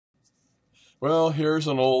Well, here's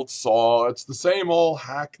an old saw. It's the same old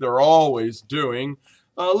hack they're always doing.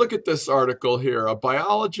 Look at this article here. A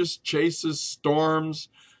biologist chases storms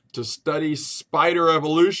to study spider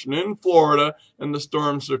evolution in Florida, and the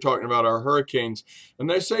storms they're talking about are hurricanes. And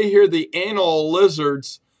they say here the anal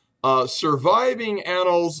lizards, surviving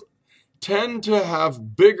anals tend to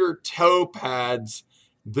have bigger toe pads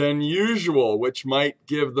than usual, which might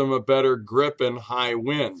give them a better grip in high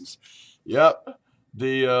winds. Yep.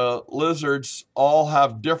 The lizards all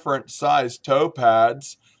have different size toe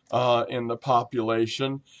pads in the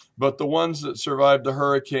population, but the ones that survive the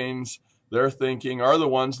hurricanes, they're thinking, are the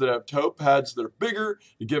ones that have toe pads that are bigger,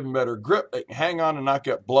 to give them better grip, they can hang on and not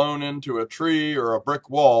get blown into a tree or a brick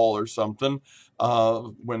wall or something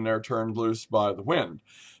when they're turned loose by the wind.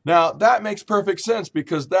 Now, that makes perfect sense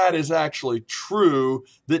because that is actually true,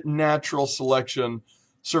 that natural selection,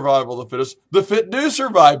 survival of the fittest, the fit do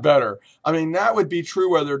survive better. I mean, that would be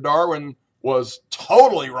true whether Darwin was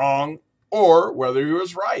totally wrong or whether he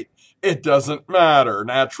was right. It doesn't matter.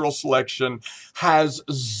 Natural selection has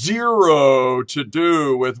zero to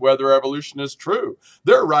do with whether evolution is true.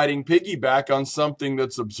 They're riding piggyback on something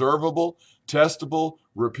that's observable, testable,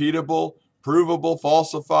 repeatable, provable,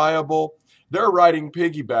 falsifiable. They're riding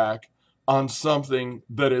piggyback on something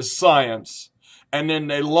that is science. And then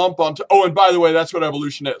they lump onto, oh, and by the way, that's what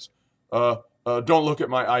evolution is. Don't look at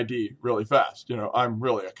my ID really fast. You know, I'm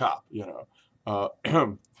really a cop, you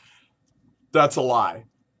know. That's a lie.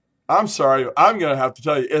 I'm sorry. I'm going to have to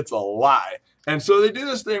tell you it's a lie. And so they do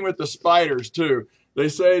this thing with the spiders, too. They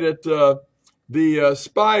say that the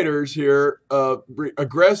spiders here,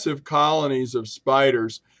 aggressive colonies of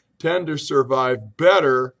spiders, tend to survive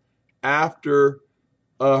better after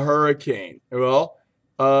a hurricane. Well,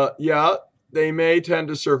 yeah, they may tend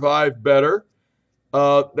to survive better.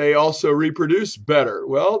 They also reproduce better.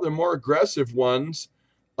 Well, the more aggressive ones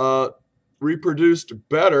reproduced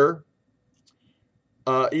better,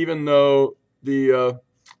 even though the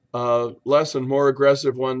less and more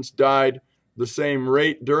aggressive ones died the same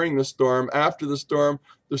rate during the storm. After the storm,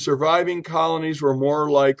 the surviving colonies were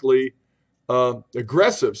more likely,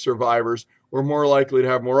 aggressive survivors were more likely to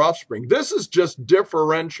have more offspring. This is just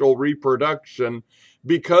differential reproduction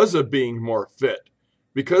because of being more fit,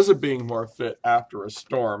 after a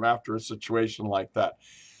storm, after a situation like that.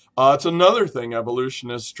 It's another thing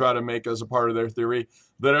evolutionists try to make as a part of their theory,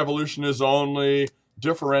 that evolution is only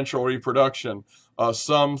differential reproduction.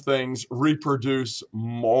 Some things reproduce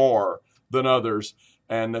more than others,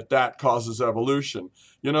 and that causes evolution.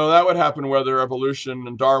 You know, that would happen whether evolution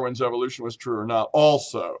and Darwin's evolution was true or not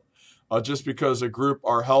also, just because a group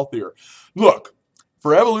are healthier. Look,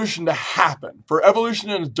 for evolution to happen, for evolution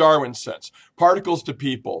in a Darwin sense, particles to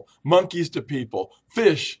people, monkeys to people,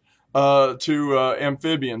 fish to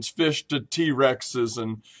amphibians, fish to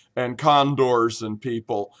T-Rexes and condors and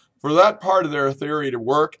people, for that part of their theory to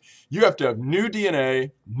work, you have to have new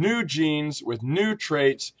DNA, new genes with new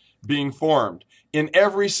traits being formed in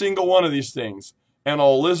every single one of these things.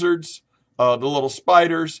 Anal lizards, the little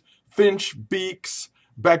spiders, finch beaks,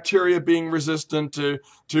 bacteria being resistant to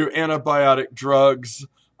antibiotic drugs,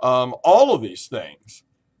 all of these things.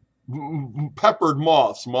 Peppered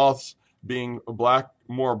moths, moths being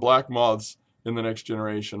more black moths in the next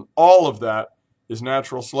generation. All of that is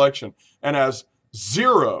natural selection and has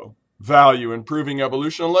zero value in proving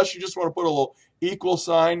evolution, unless you just want to put a little equal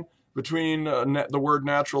sign between the word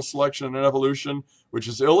natural selection and evolution, which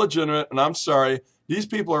is illegitimate. And I'm sorry, these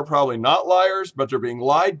people are probably not liars, but they're being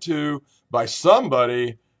lied to by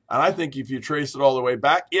somebody. And I think if you trace it all the way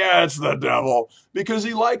back, yeah, it's the devil, because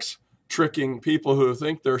he likes tricking people who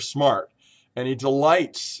think they're smart. And he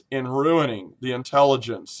delights in ruining the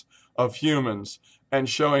intelligence of humans and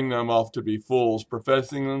showing them off to be fools.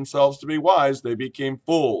 Professing themselves to be wise, they became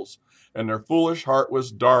fools, and their foolish heart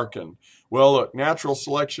was darkened. Well, look, natural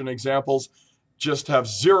selection examples just have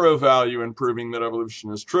zero value in proving that evolution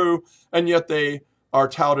is true, and yet they are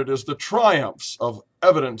touted as the triumphs of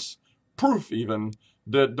evidence, proof even,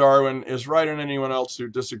 that Darwin is right, and anyone else who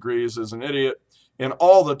disagrees is an idiot in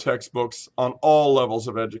all the textbooks on all levels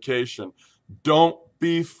of education. Don't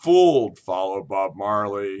be fooled. Follow Bob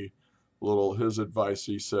Marley. His advice,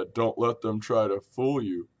 he said, don't let them try to fool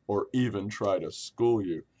you or even try to school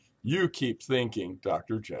you. You keep thinking,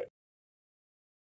 Dr. J.